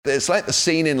It's like the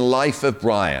scene in Life of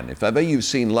Brian. If ever you've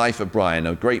seen Life of Brian,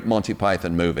 a great Monty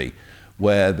Python movie,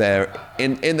 where they're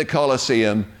in the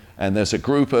Colosseum and there's a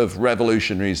group of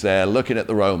revolutionaries there looking at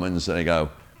the Romans and they go,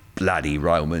 bloody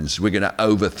Romans, we're going to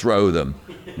overthrow them.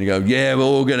 And you go, yeah, we're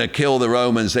all going to kill the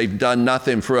Romans. They've done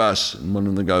nothing for us. And one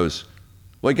of them goes,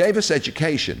 well, they gave us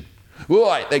education. All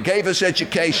right, they gave us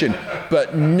education,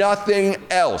 but nothing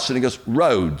else. And he goes,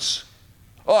 roads.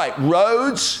 All right,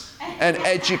 roads and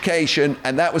education,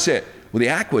 and that was it. Well, the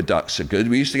aqueducts are good.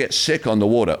 We used to get sick on the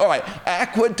water. All right,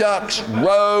 aqueducts,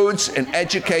 roads, and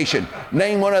education.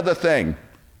 Name one other thing.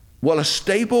 Well, a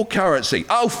stable currency.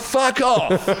 Oh, fuck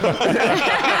off.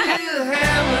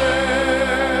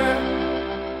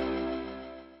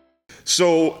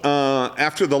 So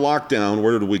after the lockdown,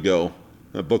 where did we go,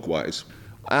 book-wise?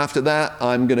 After that,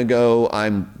 I'm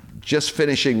just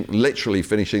literally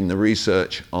finishing the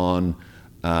research on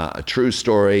a true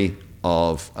story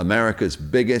of America's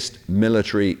biggest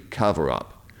military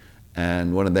cover-up.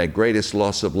 And one of their greatest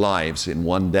loss of lives in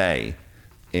one day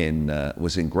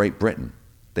was in Great Britain.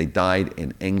 They died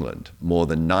in England. More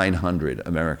than 900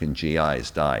 American GIs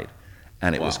died.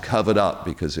 And it was covered up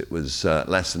because it was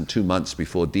less than 2 months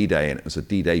before D-Day, and it was a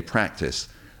D-Day practice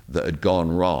that had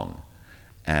gone wrong.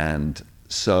 And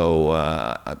so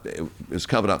it was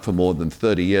covered up for more than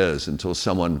 30 years until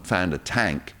someone found a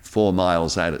tank 4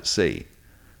 miles out at sea.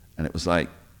 And it was like,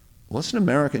 what's an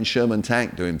American Sherman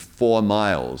tank doing 4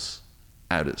 miles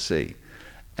out at sea?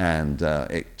 And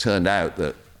it turned out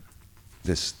that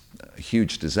this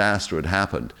huge disaster had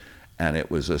happened, and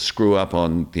it was a screw up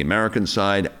on the American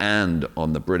side and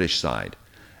on the British side.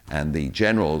 And the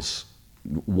generals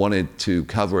wanted to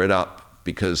cover it up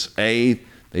because A,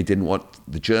 they didn't want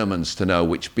the Germans to know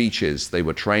which beaches they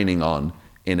were training on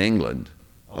in England,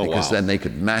 because then they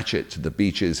could match it to the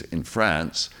beaches in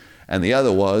France. And the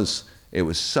other was, it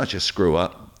was such a screw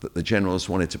up that the generals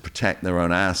wanted to protect their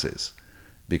own asses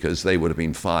because they would have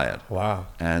been fired. Wow.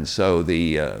 And so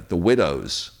the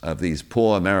widows of these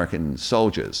poor American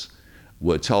soldiers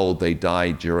were told they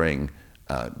died during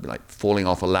like falling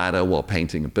off a ladder while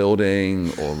painting a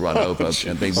building or run over,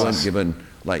 and they weren't given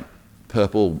like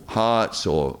Purple Hearts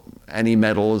or any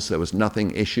medals. There was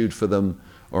nothing issued for them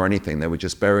or anything. They were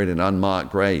just buried in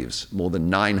unmarked graves, more than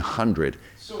 900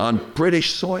 on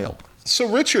British soil. So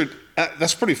Richard,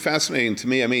 that's pretty fascinating to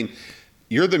me. I mean,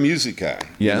 you're the music guy.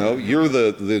 Yeah. You know, you're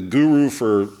the guru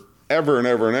for ever and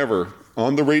ever and ever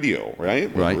on the radio,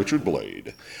 right? Right. Richard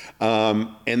Blade.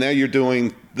 And now you're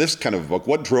doing this kind of book.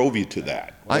 What drove you to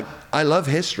that? I love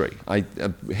history.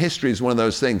 History is one of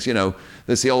those things, you know,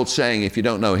 there's the old saying, if you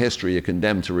don't know history, you're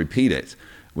condemned to repeat it,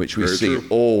 which we see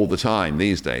all the time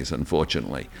these days,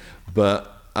 unfortunately.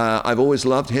 But I've always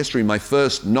loved history. My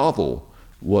first novel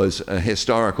was a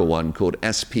historical one called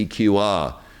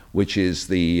SPQR, which is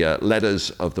the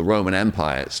letters of the Roman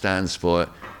Empire. It stands for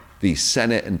the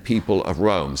Senate and People of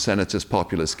Rome, Senatus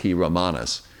Populus Qui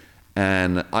Romanus.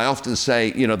 And I often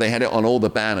say, you know, they had it on all the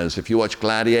banners. If you watch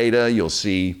Gladiator, you'll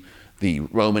see the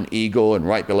Roman eagle, and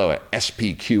right below it,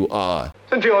 SPQR.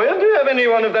 Centurion, do you have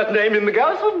anyone of that name in the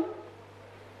garrison?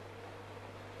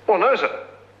 Well, no, sir.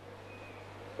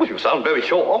 Well, you sound very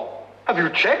sure. Have you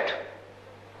checked?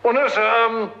 Well, no,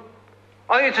 sir.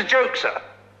 I think it's a joke, sir.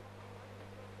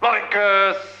 Like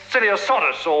Silius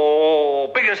Sodus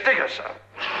or Bigus Dickus, sir.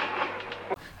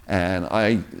 And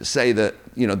I say that,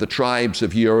 you know, the tribes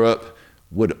of Europe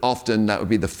would often, that would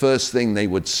be the first thing they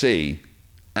would see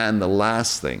and the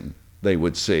last thing they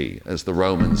would see as the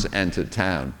Romans entered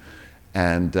town.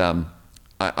 And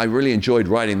I really enjoyed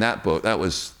writing that book.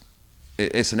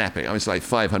 It's an epic. I mean, it's like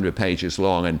 500 pages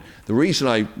long. And the reason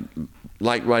I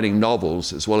like writing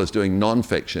novels as well as doing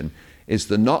nonfiction is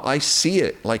I see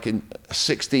it like in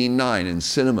 16:9 in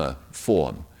cinema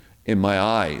form in my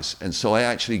eyes. And so I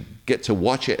actually get to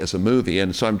watch it as a movie.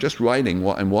 And so I'm just writing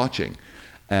what I'm watching.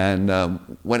 And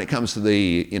when it comes to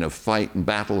the, you know, fight and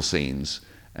battle scenes,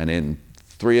 and in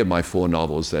 3 of my 4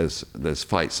 novels, there's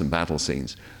fights and battle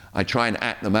scenes, I try and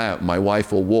act them out. My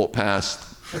wife will walk past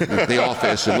the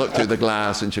office and look through the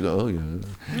glass, and she'll go, oh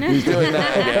yeah, he's doing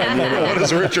that again. You know? What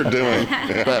is Richard doing?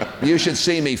 But you should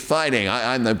see me fighting.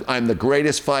 I'm the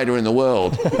greatest fighter in the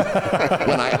world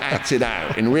when I act it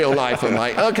out. In real life, I'm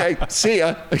like, okay, see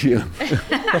ya.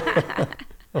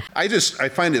 I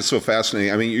find it so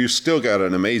fascinating. I mean, you still got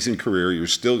an amazing career. You're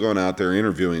still going out there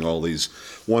interviewing all these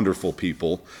wonderful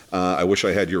people. I wish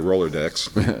I had your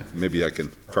Rolodex. Maybe I can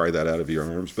pry that out of your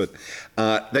arms. But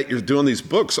that you're doing these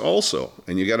books also,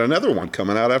 and you got another one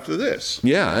coming out after this.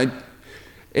 Yeah,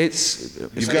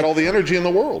 you've got all the energy in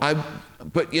the world.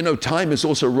 But you know, time is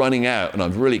also running out, and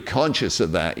I'm really conscious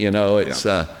of that. You know,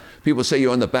 People say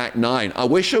you're on the back nine. I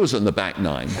wish I was on the back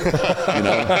nine.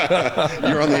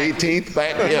 You're on the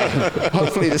 18th?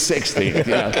 Hopefully the 16th.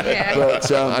 Yeah.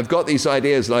 But I've got these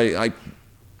ideas, and I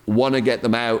want to get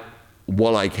them out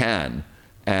while I can.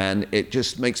 And it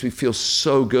just makes me feel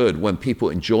so good when people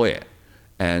enjoy it.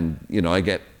 And, I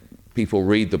get people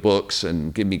read the books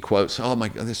and give me quotes. Oh my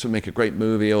God, this would make a great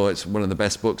movie, or it's one of the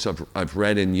best books I've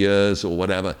read in years, or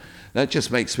whatever. That just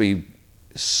makes me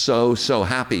so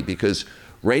happy, because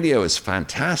radio is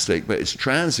fantastic, but it's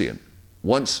transient.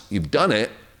 Once you've done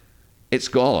it, it's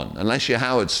gone. Unless you're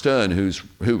Howard Stern,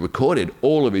 who recorded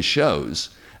all of his shows,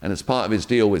 and as part of his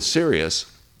deal with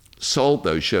Sirius, sold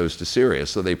those shows to Sirius,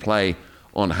 so they play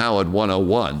on Howard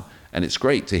 101, and it's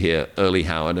great to hear early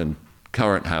Howard and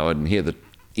current Howard and hear the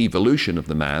evolution of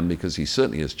the man, because he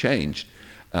certainly has changed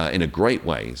in a great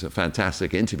way. He's a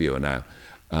fantastic interviewer now.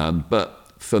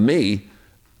 But for me,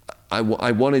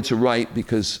 I wanted to write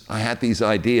because I had these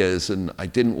ideas and I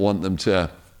didn't want them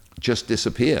to just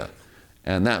disappear.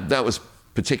 And that was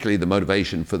particularly the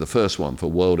motivation for the first one, for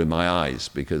World in My Eyes,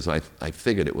 because I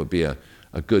figured it would be a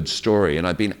good story. And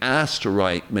I've been asked to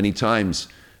write many times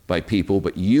by people,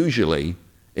 but usually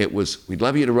it was, we'd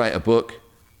love you to write a book,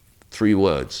 3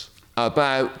 words,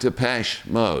 about Depeche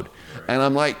Mode. And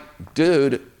I'm like,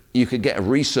 dude, you could get a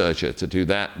researcher to do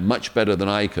that much better than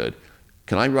I could.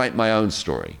 Can I write my own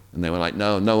story? And they were like,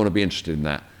 no one will be interested in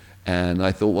that. And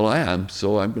I thought, well, I am,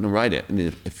 so I'm going to write it. And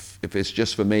if it's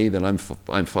just for me, then I'm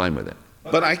fine with it.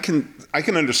 But I can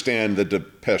understand the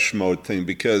Depeche Mode thing,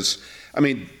 because,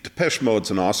 Depeche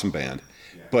Mode's an awesome band.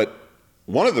 But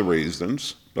one of the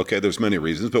reasons, okay, there's many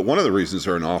reasons, but one of the reasons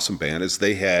they're an awesome band is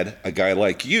they had a guy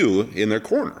like you in their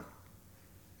corner.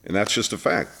 And that's just a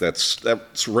fact.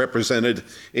 That's represented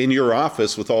in your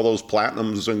office with all those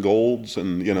platinums and golds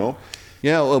and,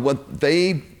 Yeah, well,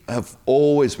 they have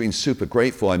always been super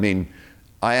grateful.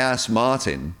 I asked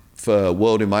Martin for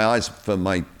World in My Eyes for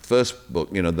my first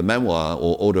book, the memoir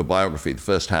or autobiography. The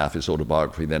first half is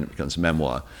autobiography, then it becomes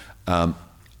memoir. I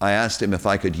asked him if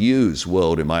I could use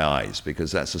World in My Eyes,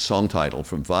 because that's a song title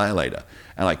from Violator.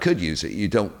 And I could use it.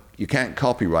 You can't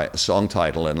copyright a song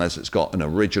title unless it's got an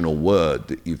original word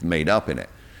that you've made up in it.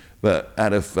 But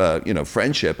out of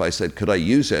friendship, I said, could I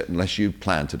use it unless you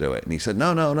plan to do it? And he said,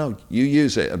 no, you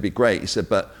use it, it'd be great. He said,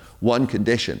 but one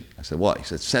condition. I said, what? He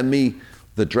said, send me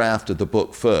the draft of the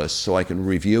book first so I can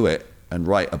review it and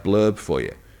write a blurb for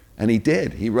you. And he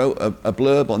did. He wrote a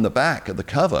blurb on the back of the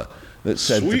cover that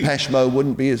said, Sweet. Depeche Mode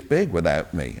wouldn't be as big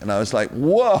without me. And I was like,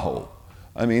 whoa.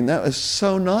 That was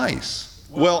so nice.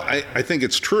 Well, I think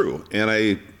it's true.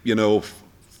 And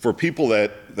for people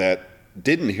that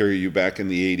didn't hear you back in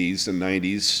the 80s and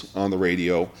 90s on the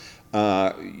radio,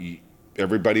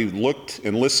 everybody looked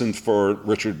and listened for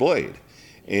Richard Blade.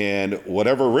 And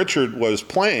whatever Richard was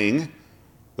playing,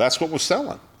 that's what was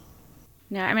selling.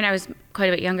 No, I was quite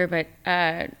a bit younger, but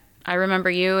I remember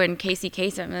you and Casey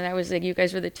Kasem, and that was like, you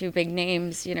guys were the 2 big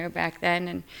names, back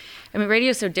then. And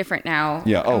radio's so different now.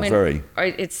 Yeah, very.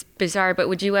 It's bizarre, but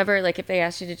would you ever, like, if they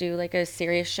asked you to do like a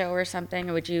Sirius show or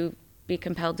something, would you be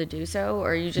compelled to do so,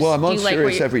 or you just? Well, I'm on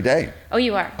Sirius every day. Oh,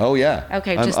 you are? Oh, yeah.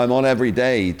 Okay. I'm on every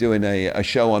day doing a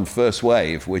show on First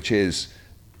Wave, which is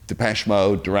Depeche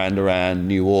Mode, Duran Duran,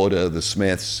 New Order, The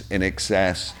Smiths, In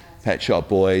Excess, Pet Shop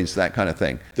Boys, that kind of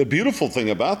thing. The beautiful thing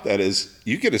about that is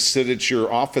you get to sit at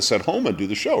your office at home and do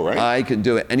the show, right? I can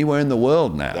do it anywhere in the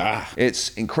world now. Ah. It's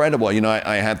incredible.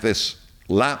 I have this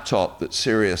laptop that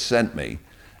Sirius sent me,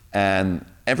 and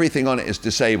everything on it is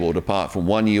disabled apart from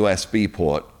one USB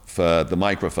port for the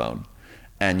microphone.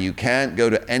 And you can't go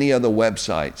to any other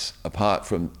websites apart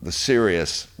from the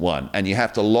Sirius one. And you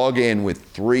have to log in with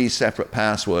 3 separate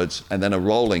passwords and then a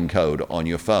rolling code on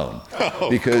your phone.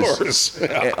 Because of course.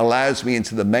 Yeah. It allows me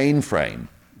into the mainframe.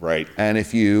 Right. And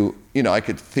if I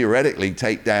could theoretically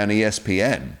take down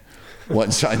ESPN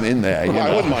once I'm in there.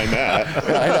 I wouldn't mind that.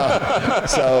 I know.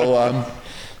 So,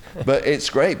 but it's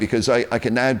great because I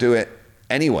can now do it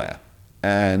anywhere.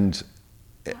 And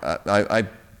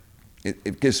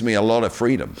it gives me a lot of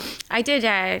freedom. I did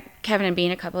Kevin and Bean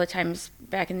a couple of times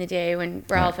back in the day when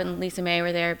Ralph and Lisa May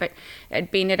were there, but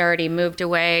Bean had already moved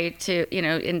away to,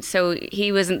 and so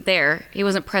he wasn't there. He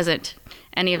wasn't present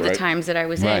any of the times that I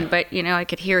was in, but, I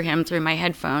could hear him through my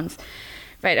headphones.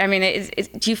 But,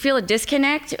 do you feel a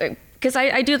disconnect? Because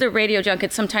I do the radio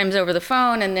junkets sometimes over the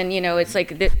phone, and then, it's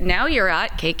like, now you're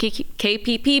at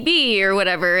KPPB or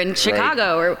whatever in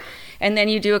Chicago, and then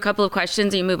you do a couple of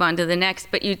questions and you move on to the next.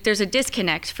 But there's a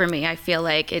disconnect for me. I feel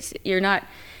like you're not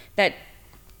that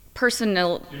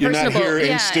personable. You're not here in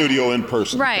yeah. studio in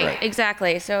person. Right,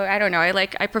 exactly. So I don't know.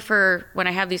 I prefer when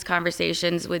I have these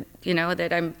conversations with,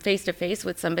 that I'm face to face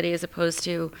with somebody as opposed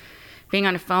to being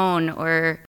on a phone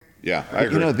or. Yeah, I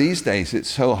agree. You know, these days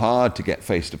it's so hard to get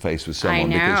face to face with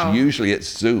someone I know. because usually it's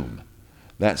Zoom.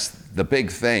 That's the big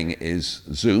thing is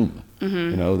Zoom. Mm-hmm.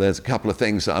 You know, there's a couple of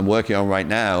things that I'm working on right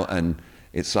now, and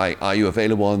it's like, are you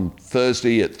available on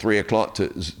Thursday at 3:00 to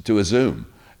do a Zoom?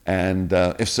 And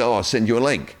if so, I'll send you a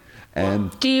link.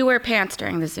 And Do you wear pants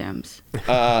during the Zooms?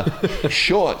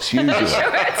 shorts usually.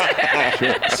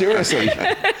 Seriously.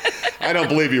 I don't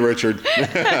believe you, Richard.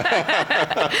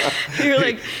 You're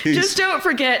like, just don't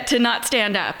forget to not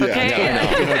stand up, okay?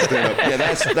 Yeah,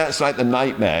 that's like the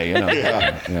nightmare, you know.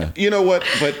 Yeah. You know what?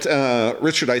 But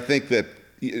Richard, I think that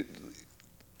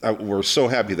we're so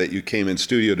happy that you came in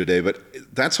studio today. But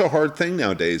that's a hard thing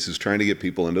nowadays, is trying to get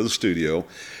people into the studio.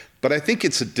 But I think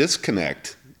it's a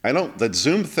disconnect. That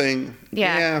Zoom thing.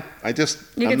 Yeah. I'm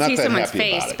You not can see that someone's happy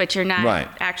face, about it. but you're not Right.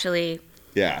 actually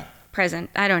Yeah.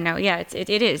 present. I don't know. Yeah, it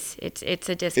is. It's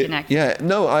a disconnect. Yeah,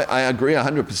 no, I agree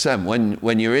 100%.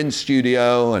 When you're in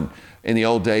studio, and in the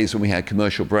old days when we had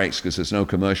commercial breaks, because there's no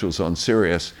commercials on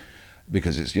Sirius,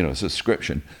 because it's a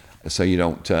subscription, so you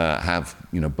don't have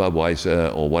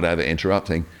Budweiser or whatever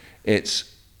interrupting.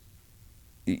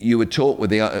 You would talk with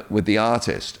the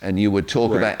artist, and you would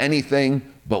talk about anything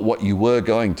but what you were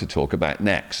going to talk about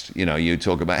next. You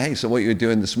talk about, hey, so what you were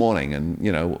doing this morning, and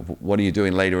what are you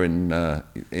doing later in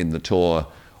the tour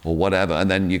or whatever, and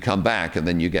then you come back and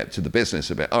then you get to the business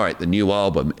of it. All right, the new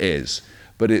album is,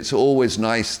 but it's always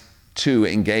nice to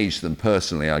engage them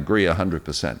personally. I agree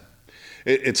 100%.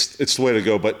 It's the way to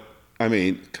go. But I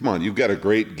mean, come on, you've got a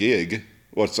great gig.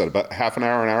 What's that? About half an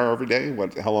hour every day?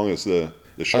 How long is the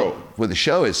show? Well, the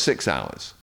show is 6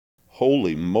 hours.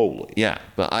 Holy moly. Yeah,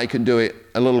 but I can do it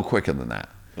a little quicker than that.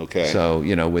 Okay. So,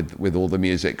 with all the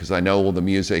music, because I know all the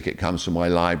music, it comes from my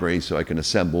library, so I can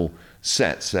assemble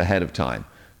sets ahead of time.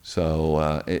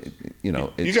 So, it's you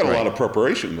got great. a lot of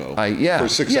preparation, though. For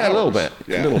 6 hours. Yeah, a little bit.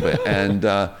 Yeah. A little bit. And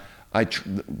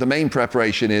the main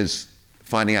preparation is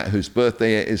finding out whose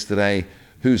birthday it is today,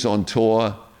 who's on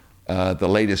tour, the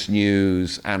latest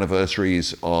news,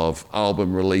 anniversaries of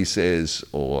album releases,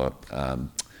 or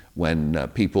when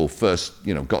people first,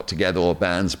 got together or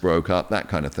bands broke up, that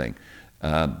kind of thing.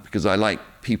 Because I like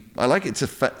it to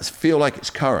feel like it's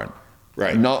current,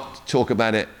 right? Not talk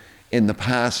about it in the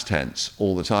past tense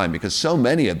all the time, because so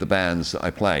many of the bands that I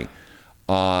play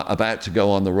are about to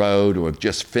go on the road, or have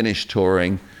just finished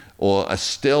touring, or are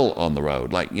still on the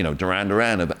road. Like, Duran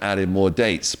Duran have added more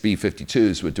dates.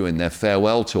 B-52s were doing their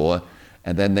farewell tour,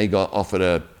 and then they got offered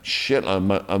a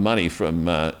shitload of money from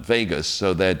Vegas,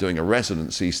 so they're doing a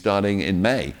residency starting in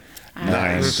May.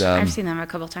 Nice. And, I've seen them a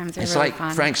couple times. They're it's really like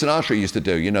fun. Frank Sinatra used to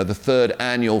do, the third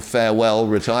annual farewell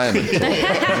retirement tour.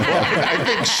 I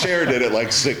think Cher did it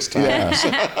like 6 times.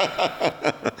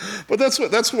 But that's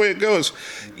the way it goes.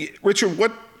 Richard,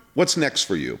 what's next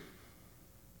for you?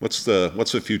 What's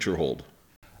the future hold?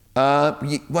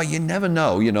 Well, you never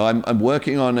know. I'm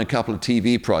working on a couple of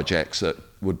TV projects that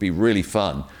would be really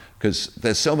fun, because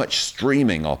there's so much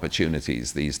streaming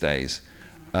opportunities these days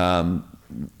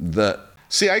that.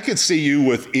 See, I could see you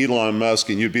with Elon Musk,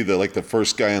 and you'd be the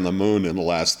first guy on the moon in the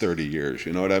last 30 years.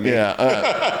 You know what I mean?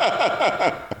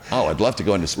 Yeah. I'd love to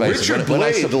go into space. Richard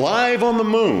Blade live on the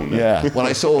moon. Yeah. When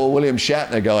I saw William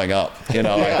Shatner going up,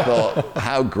 I thought,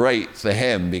 how great for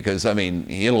him, because,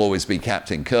 he'll always be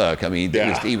Captain Kirk.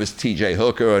 He was T.J.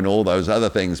 Hooker and all those other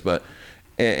things, but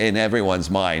in everyone's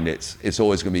mind, it's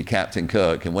always going to be Captain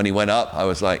Kirk. And when he went up, I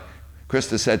was like,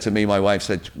 Krista said to me, my wife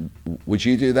said, would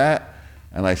you do that?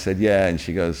 And I said, yeah. And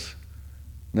she goes,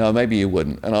 no, maybe you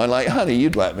wouldn't. And I'm like, honey,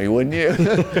 you'd let me, wouldn't you?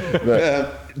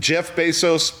 But, Jeff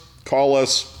Bezos, call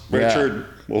us. Richard,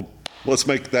 let's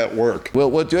make that work.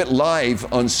 We'll do it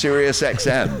live on Sirius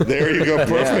XM. There you go.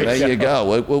 Perfect. Yeah, there you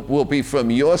go. We'll be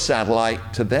from your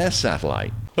satellite to their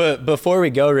satellite. But before we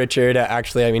go, Richard,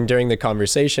 actually, during the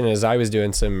conversation, as I was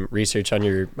doing some research on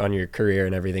your career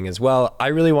and everything as well, I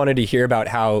really wanted to hear about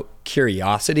how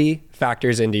curiosity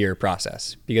factors into your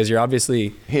process, because you're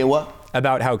obviously Hear what?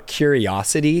 About how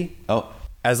curiosity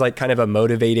as kind of a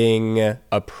motivating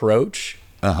approach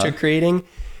to creating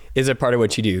is a part of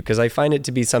what you do, because I find it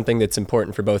to be something that's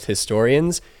important for both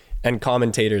historians and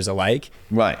commentators alike.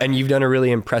 Right. And you've done a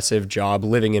really impressive job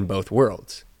living in both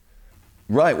worlds.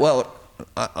 Right. Well,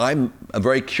 I'm a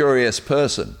very curious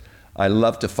person. I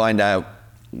love to find out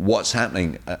what's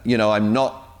happening. I'm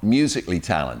not musically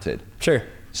talented. Sure.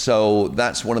 So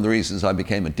that's one of the reasons I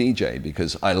became a DJ,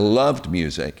 because I loved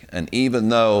music. And even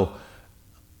though,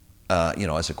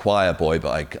 as a choir boy,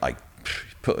 but I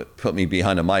put me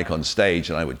behind a mic on stage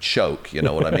and I would choke, you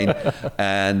know what I mean?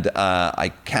 And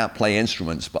I can't play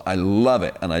instruments, but I love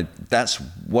it. And that's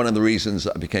one of the reasons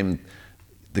I became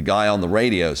the guy on the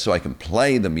radio, so I can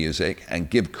play the music and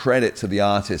give credit to the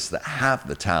artists that have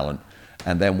the talent.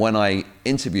 And then when I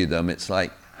interview them, it's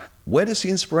like, where does the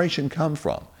inspiration come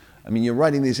from? I mean, you're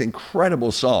writing these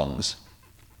incredible songs.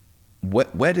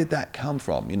 Where did that come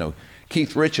from? You know,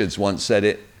 Keith Richards once said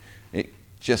it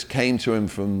just came to him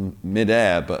from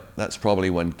midair, but that's probably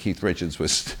when Keith Richards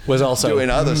was also doing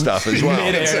other stuff as well.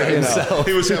 Midair himself.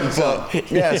 He was having fun.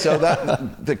 Yeah, so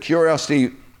that the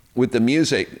curiosity with the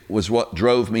music was what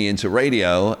drove me into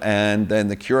radio, and then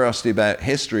the curiosity about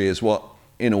history is what,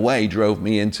 in a way, drove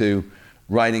me into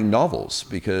writing novels,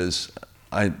 because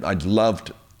I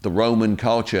loved the Roman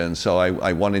culture, and so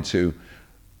I wanted to.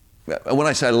 When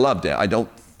I say I loved it, I don't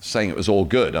saying it was all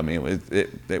good. I mean,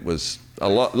 it was a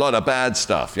lot of bad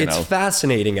stuff. You know, it's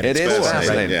fascinating. At It its is core,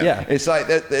 fascinating. right? Yeah.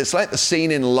 It's like the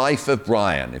scene in Life of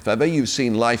Brian. If ever you've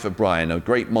seen Life of Brian, a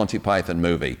great Monty Python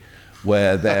movie,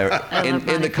 where they're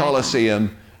in the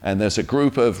Colosseum and there's a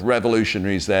group of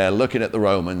revolutionaries there looking at the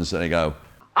Romans, and they go,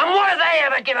 And what have they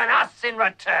ever given us in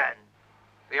return?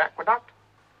 The aqueduct?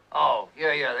 Oh,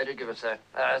 yeah, they did give us that.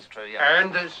 That's true, yeah.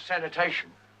 And the sanitation.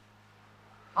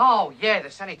 Oh, yeah,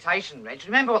 the sanitation, Reg.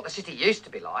 Remember what the city used to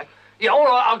be like? Yeah, all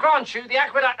right, I'll grant you, the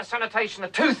aqueduct and sanitation are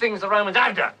two things the Romans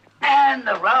have done. And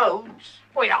the roads.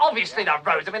 Well, yeah, obviously the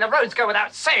roads. I mean, the roads go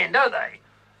without saying, don't they?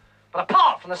 But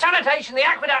apart from the sanitation, the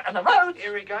aqueduct and the roads...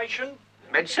 Irrigation.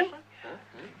 Medicine.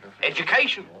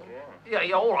 Education.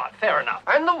 Yeah, all right, fair enough.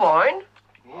 And the wine.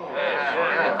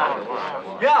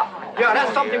 Yeah,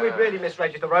 that's something we'd really miss,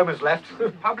 Reg, if the Romans left.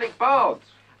 Public baths.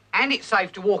 And it's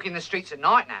safe to walk in the streets at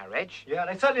night now, Reg. Yeah,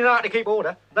 they certainly know how to keep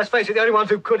order. Let's face it, the only ones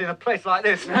who could in a place like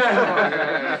this.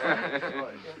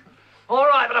 All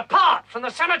right, but apart from the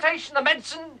sanitation, the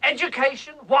medicine,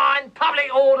 education, wine,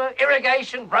 public order,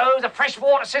 irrigation, roads, a fresh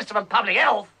water system and public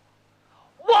health,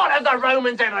 what have the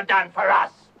Romans ever done for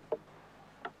us?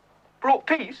 Brought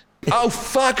peace. "Oh,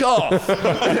 fuck off!"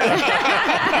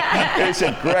 It's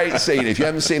a great scene. If you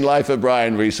haven't seen Life of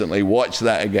Brian recently, watch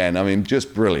that again. I mean,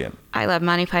 just brilliant. I love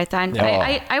Monty Python.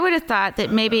 Yeah. I would have thought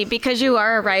that maybe because you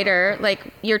are a writer,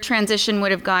 like your transition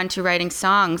would have gone to writing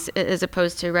songs as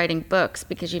opposed to writing books,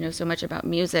 because you know so much about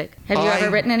music. Have you ever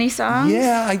written any songs?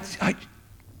 Yeah,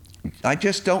 I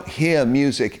just don't hear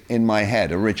music in my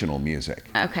head, original music.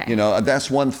 Okay. You know,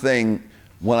 that's one thing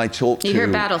when I talk to... You hear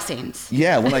battle scenes.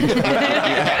 Yeah, when I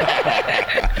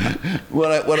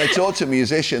talk to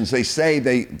musicians, they say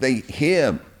they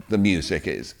hear the music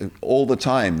is all the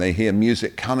time. They hear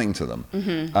music coming to them.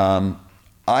 Mm-hmm.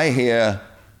 I hear,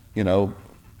 you know,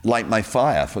 Light My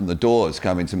Fire from The Doors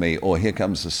coming to me, or Here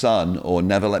Comes the Sun, or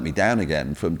Never Let Me Down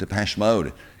Again from Depeche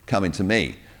Mode coming to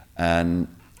me. And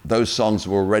those songs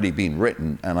have already been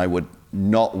written, and I would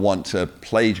not want to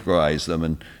plagiarize them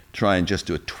and try and just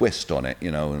do a twist on it,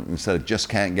 you know, instead of Just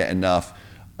Can't Get Enough.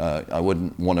 I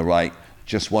wouldn't want to write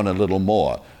Just Want a Little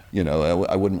More, you know,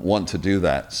 I wouldn't want to do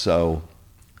that. So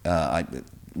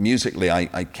musically,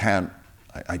 I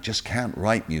just can't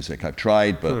write music. I've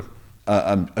tried, but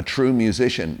a true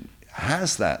musician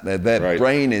has that. Their Right.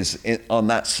 brain is on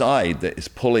that side that is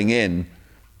pulling in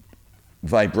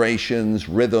vibrations,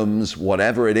 rhythms,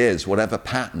 whatever it is, whatever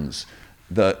patterns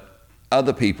that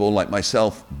other people like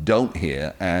myself don't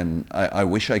hear, and I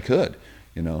wish I could,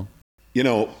 you know. You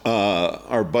know,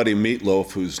 our buddy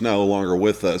Meatloaf, who's no longer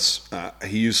with us,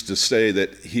 he used to say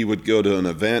that he would go to an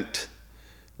event,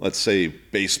 let's say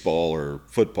baseball or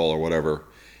football or whatever,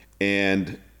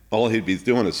 and all he'd be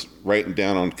doing is writing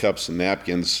down on cups and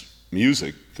napkins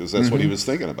music, because that's what he was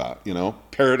thinking about, you know.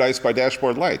 Paradise by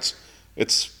Dashboard Lights.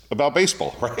 It's about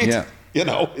baseball, right? Yeah. You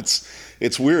know,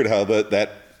 it's weird how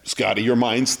that's got your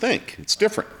minds think. It's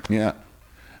different. Yeah.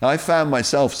 I found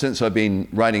myself, since I've been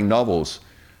writing novels,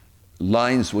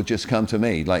 lines will just come to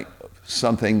me, like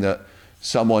something that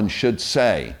someone should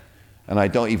say, and I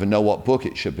don't even know what book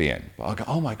it should be in. But I'll go,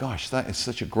 oh my gosh, that is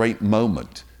such a great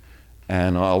moment.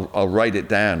 And I'll write it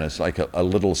down as like a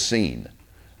little scene.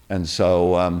 And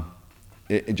so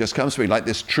it just comes to me, like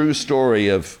this true story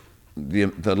of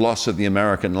the loss of the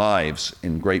American lives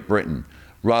in Great Britain.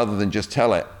 Rather than just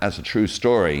tell it as a true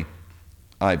story,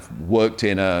 I've worked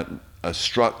in a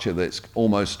structure that's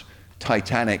almost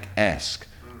Titanic-esque,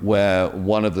 where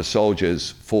one of the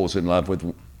soldiers falls in love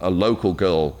with a local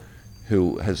girl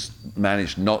who has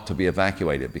managed not to be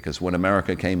evacuated, because when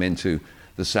America came into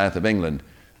the south of England,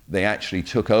 they actually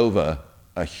took over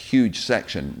a huge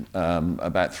section,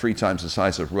 about 3 times the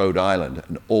size of Rhode Island,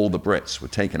 and all the Brits were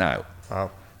taken out.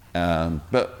 Wow.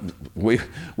 But we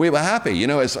were happy, you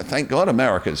know. It's like, thank God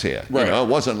America's here. Right. You know, it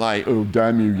wasn't like, oh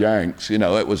damn you Yanks. You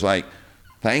know, it was like,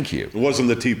 thank you. It wasn't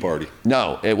the Tea Party.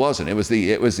 No, it wasn't. It was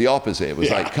the opposite. It was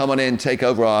like, come on in, take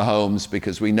over our homes,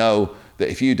 because we know that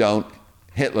if you don't,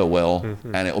 Hitler will,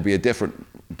 and it will be a different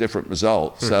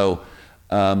result. So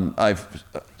I've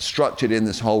structured in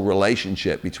this whole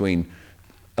relationship between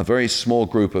a very small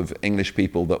group of English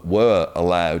people that were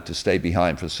allowed to stay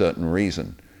behind for a certain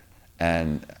reason,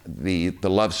 and the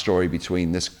love story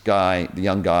between this guy, the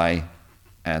young guy,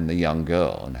 and the young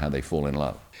girl, and how they fall in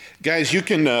love. Guys, you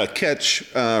can catch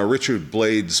Richard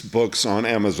Blade's books on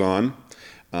Amazon.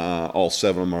 All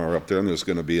 7 of them are up there, and there's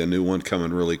going to be a new one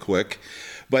coming really quick.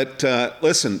 But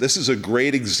listen, this is a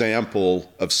great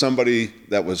example of somebody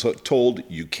that was told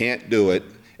you can't do it.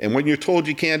 And when you're told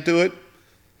you can't do it,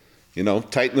 you know,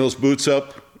 tighten those boots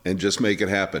up and just make it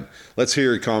happen. Let's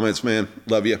hear your comments, man.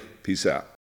 Love you. Peace out.